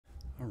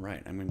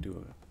Alright, I'm going to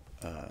do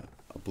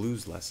a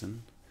blues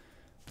lesson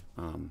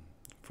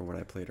for what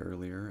I played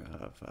earlier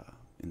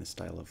in the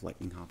style of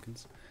Lightning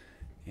Hopkins.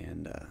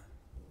 And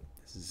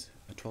this is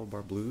a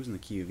 12-bar blues in the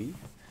key of E.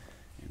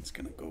 And it's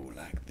going to go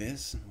like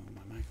this. Move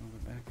my mic over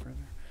back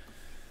further.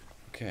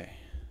 Okay.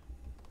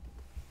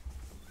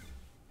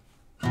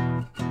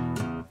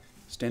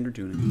 Standard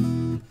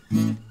tuning.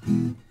 You're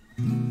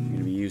going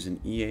to be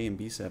using EA and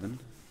B7.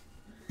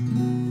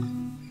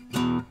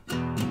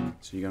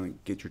 So you're going to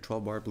get your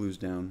 12-bar blues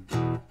down.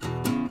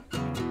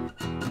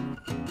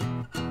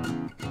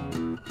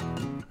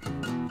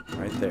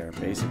 Right there,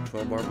 basic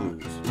 12-bar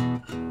blues.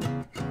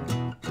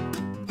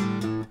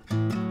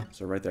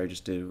 So right there I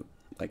just did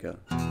like a...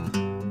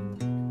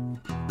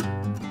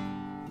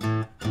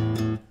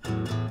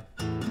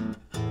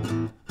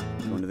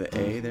 Going to the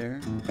A there,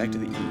 back to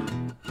the E.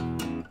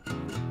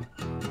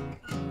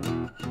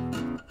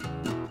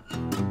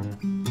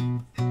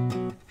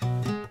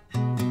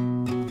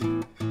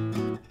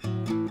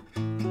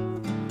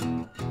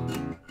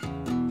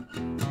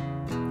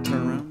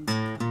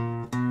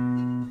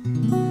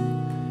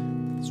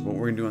 What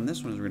we're going to do on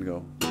this one is we're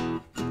going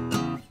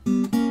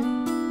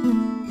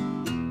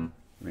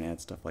to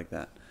add stuff like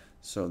that.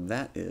 So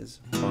that is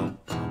bum,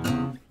 bum,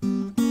 bum.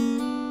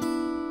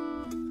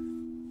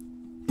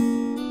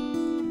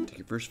 Take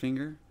your first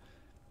finger,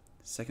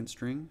 second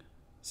string,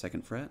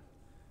 second fret,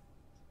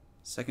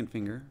 second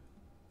finger,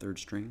 third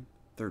string,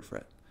 third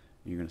fret.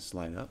 And you're going to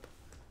slide up.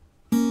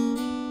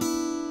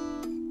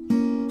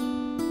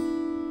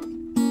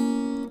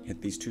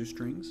 Hit these two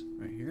strings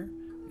right here,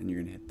 and you're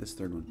going to hit this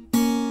third one.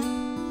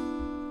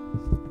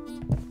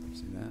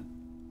 See that?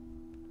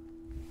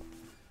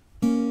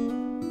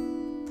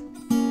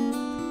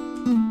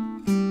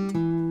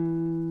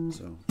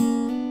 So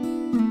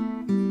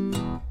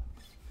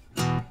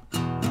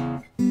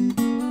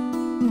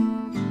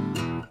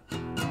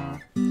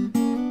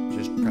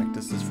just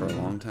practice this for a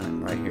long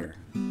time right here.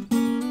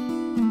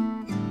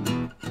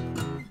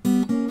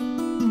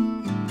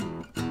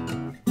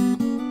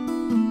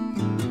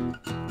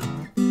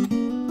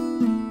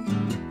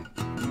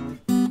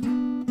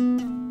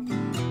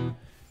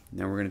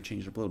 Now we're going to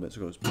change it up a little bit.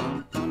 So it goes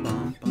bum, bum,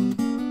 bum, bum.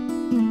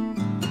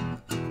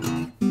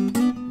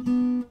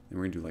 And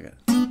we're going to do like a...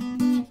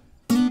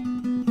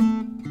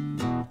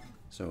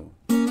 So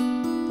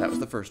that was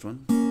the first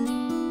one.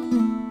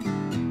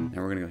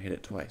 Now we're going to go hit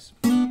it twice.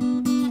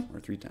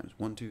 Or three times.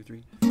 1, 2,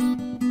 3. And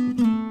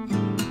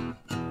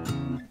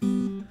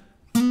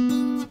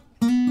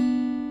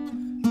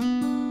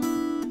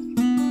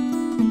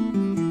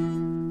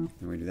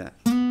we're going to do that.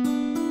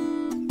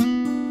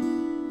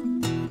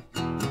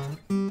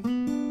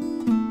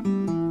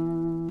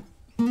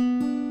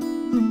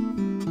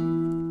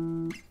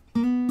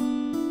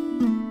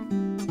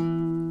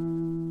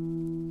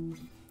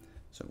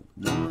 So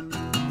 1,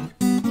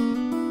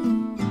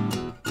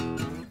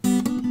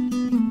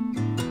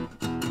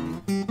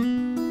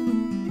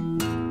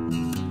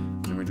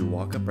 and we're going to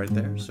walk up right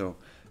there. So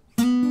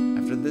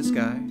after this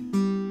guy,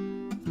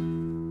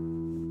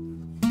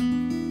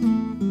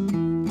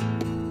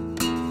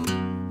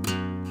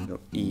 go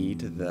E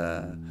to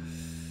the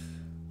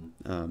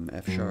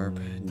F sharp,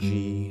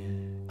 G,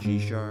 G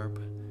sharp,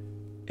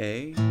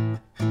 A.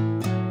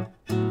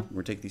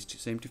 We'll take these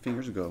same two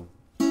fingers and go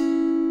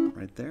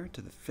right there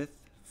to the 5th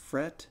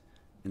fret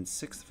and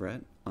 6th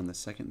fret on the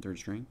 2nd and 3rd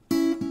string.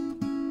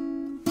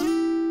 And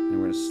we're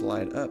going to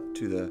slide up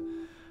to the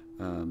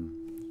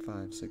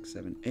 5, 6,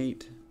 7,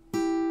 8,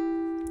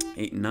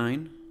 8 and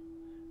 9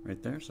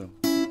 right there. So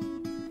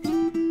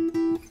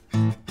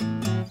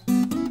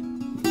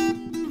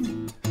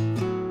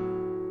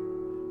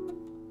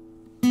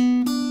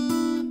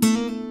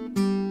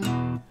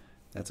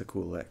that's a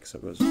cool lick. So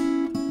it goes,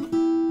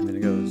 and then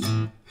it goes.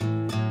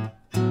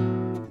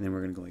 And then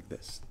we're going to go like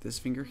this. This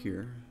finger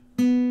here.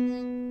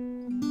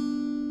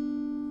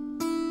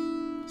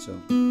 So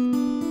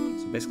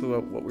basically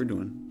what we're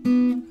doing.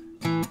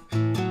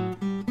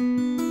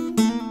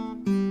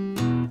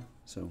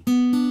 So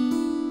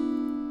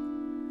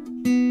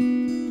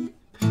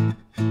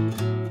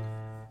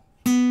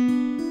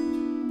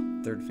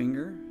third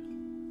finger,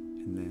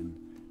 and then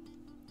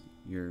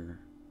your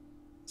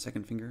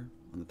second finger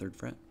on the 3rd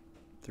fret,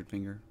 third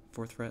finger,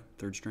 4th fret,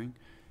 3rd string,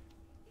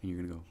 and you're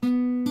going to go.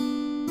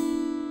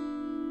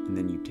 And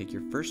then you take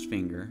your first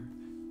finger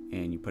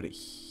and you put it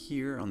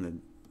here on the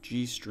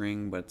G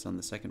string, but it's on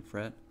the 2nd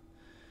fret,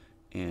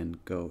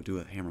 and go do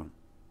a hammer on.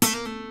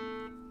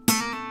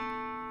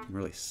 And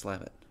really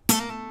slap it.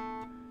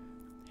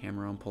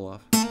 Hammer on, pull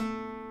off.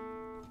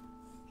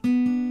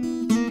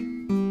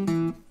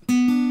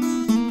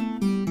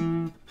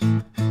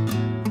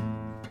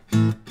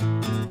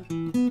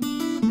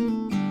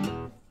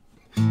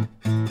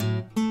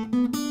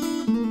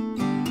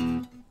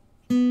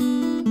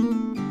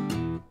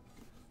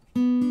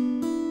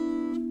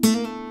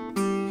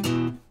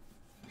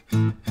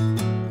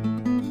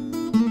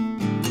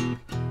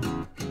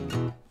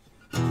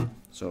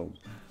 So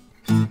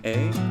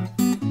A,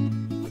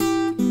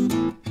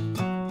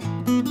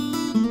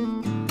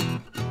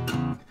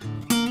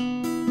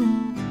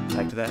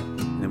 back to that,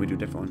 and then we do a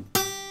different one.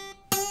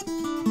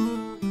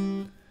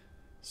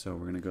 So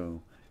we're gonna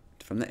go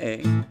from the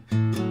A. And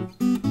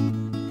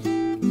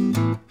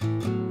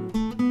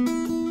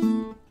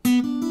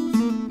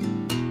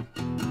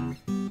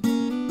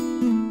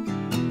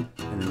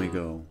then we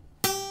go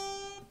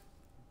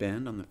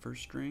bend on the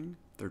first string,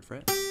 3rd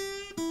fret.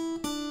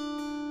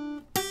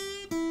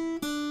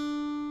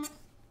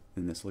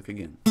 And this lick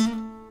again.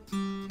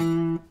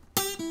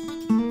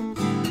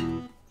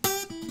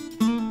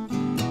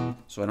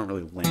 So I don't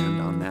really land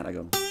on that, I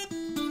go,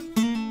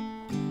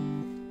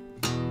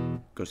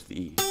 goes to the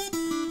E.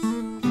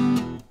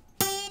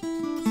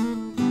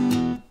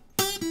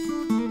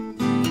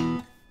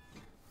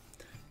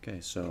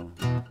 Okay, so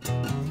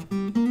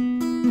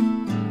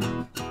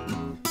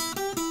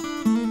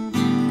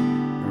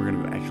we're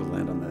going to actually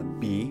land on the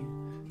B.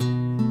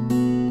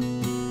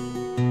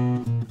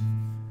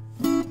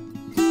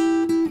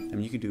 I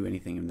mean, you could do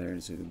anything in there.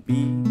 So the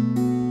B,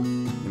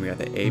 then we got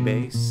the A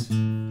bass.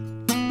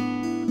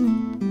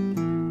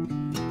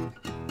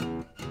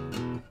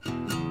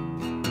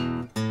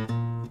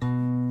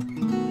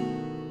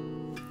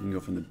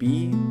 From the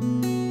B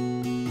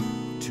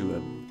to a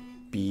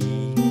B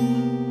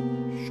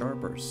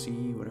sharp or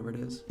C, whatever it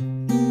is,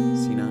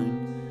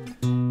 C9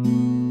 to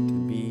the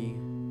B,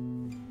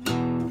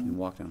 and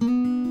walk down.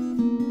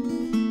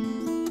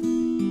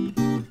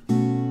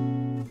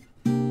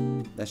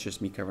 That's just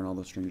me covering all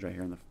those strings right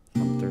here on the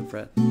 3rd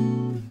fret.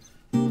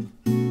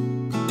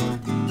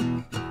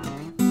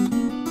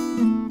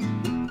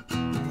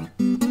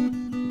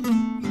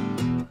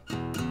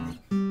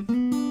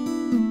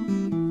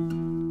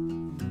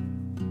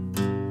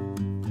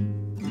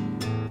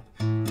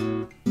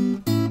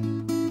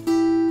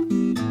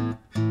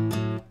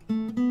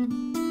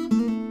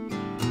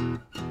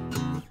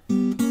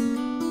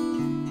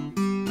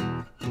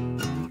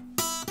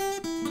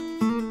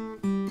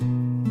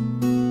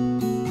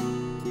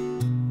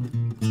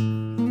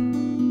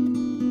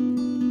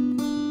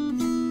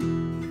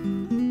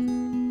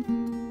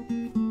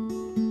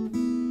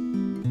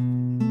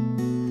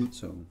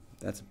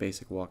 That's a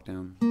basic walk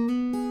down.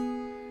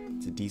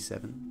 It's a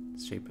D7,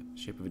 shape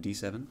of a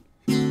D7.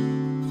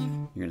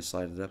 You're going to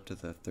slide it up to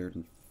the 3rd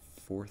and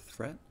 4th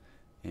fret,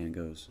 and it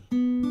goes.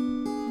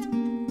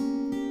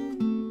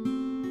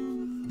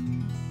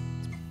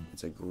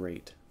 It's a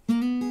great.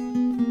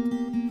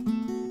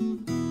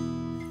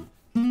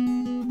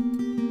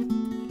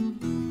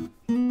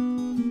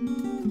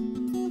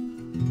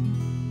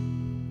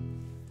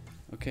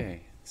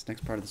 Okay, this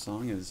next part of the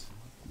song is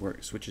where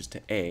it switches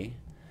to A.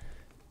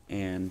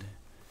 And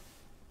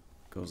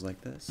goes like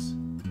this.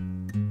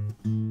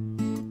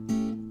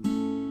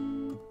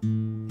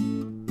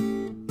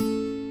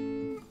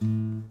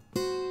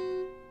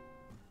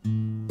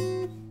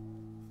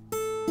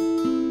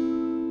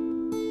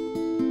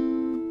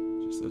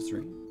 Just those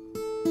 3.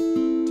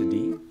 To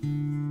D.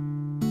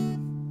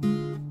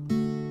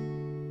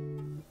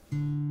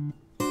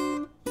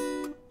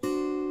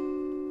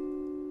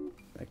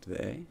 Back to the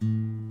A.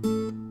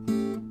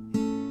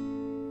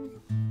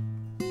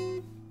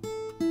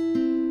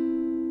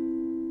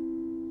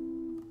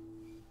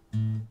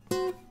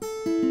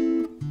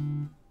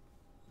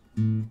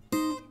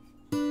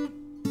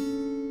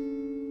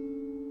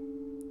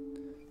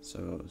 So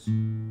it goes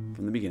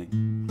from the beginning.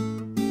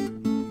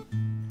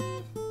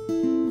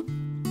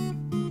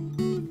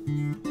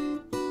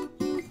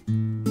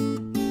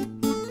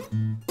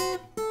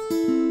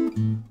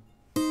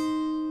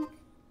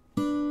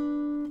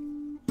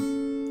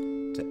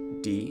 To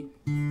D.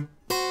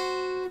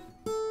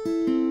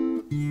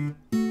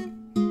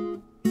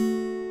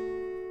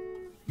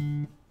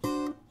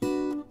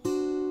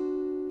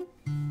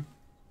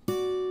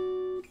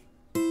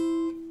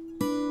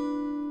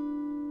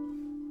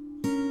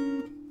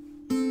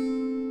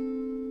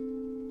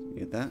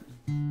 Get that?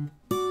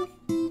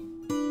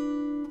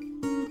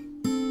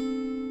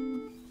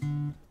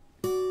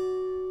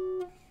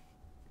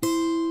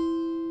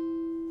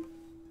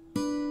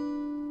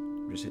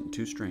 We're just hitting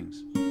 2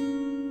 strings.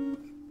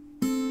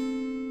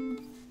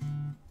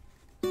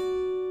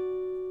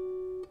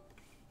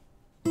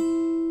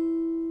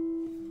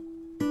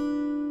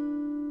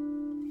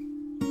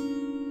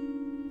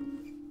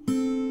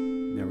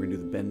 Now we're going to do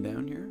the bend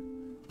down here.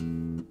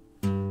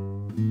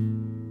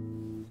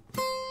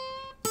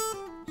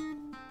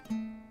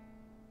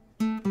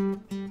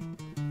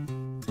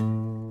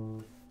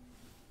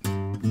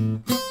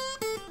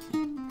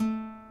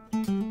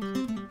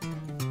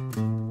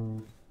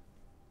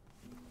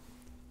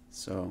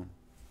 So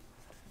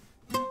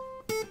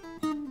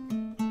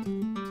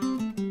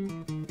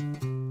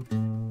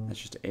that's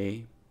just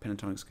A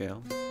pentatonic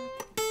scale.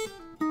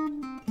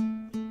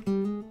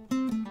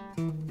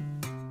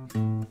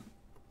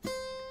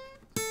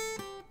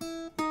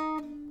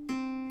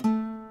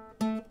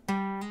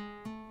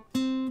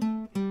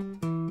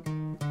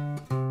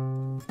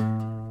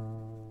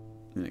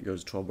 And it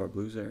goes 12-bar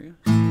blues area.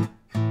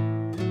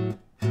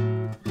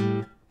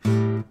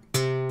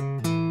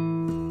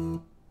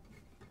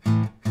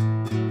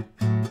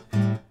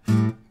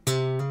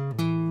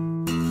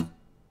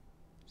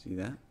 See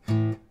that?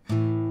 Then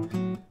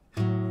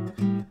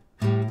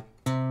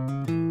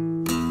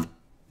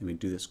we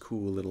do this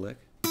cool little lick.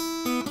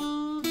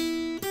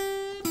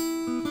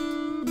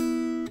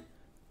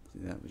 See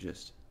that? We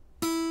just...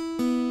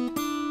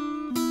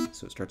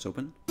 So it starts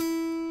open,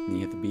 then you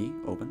hit the B,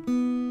 open,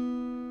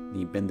 then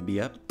you bend the B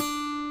up,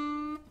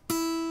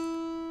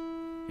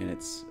 and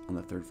it's on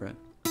the 3rd fret.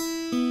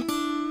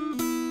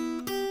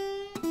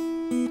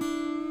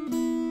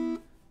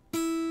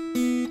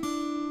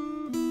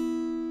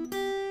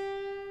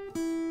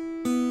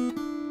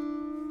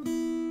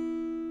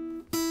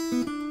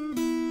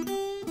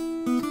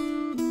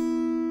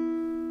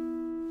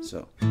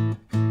 So.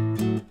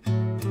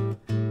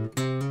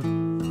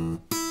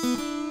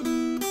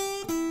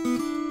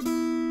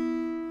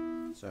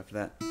 So after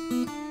that,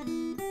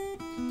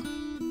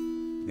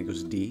 it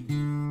goes to D.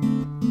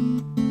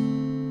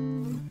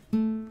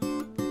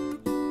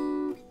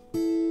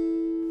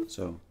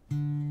 So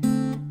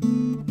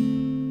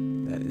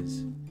that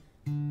is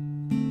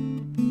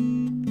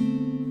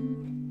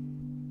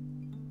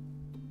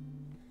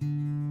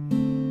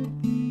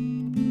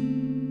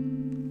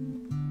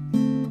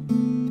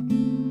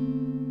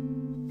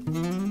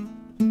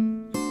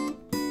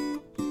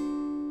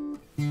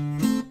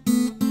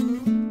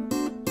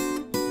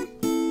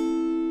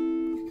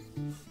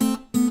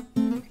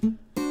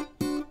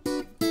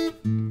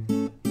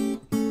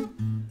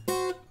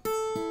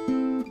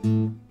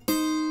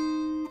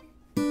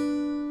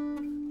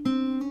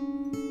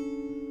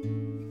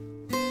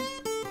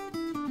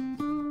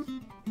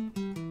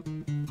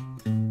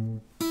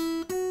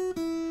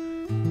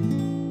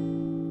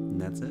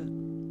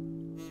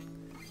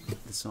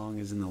the song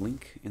is in the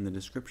link in the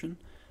description,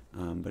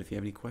 but if you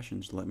have any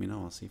questions, let me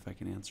know. I'll see if I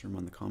can answer them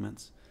on the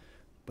comments.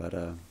 But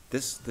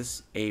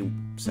this A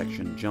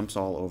section jumps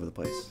all over the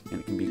place,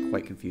 and it can be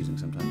quite confusing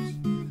sometimes.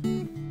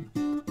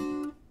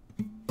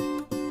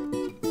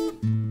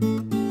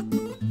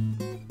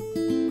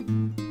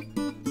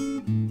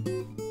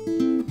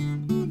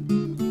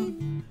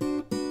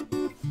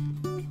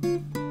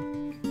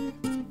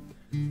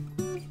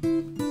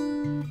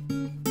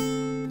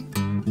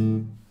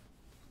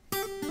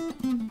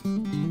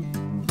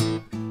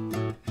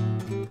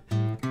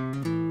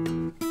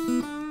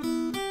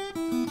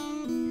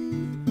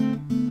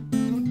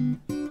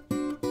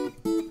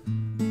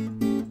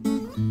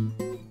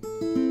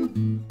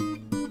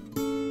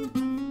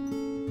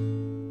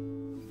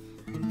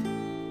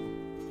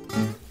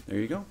 There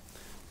you go.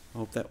 I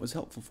hope that was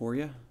helpful for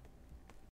you.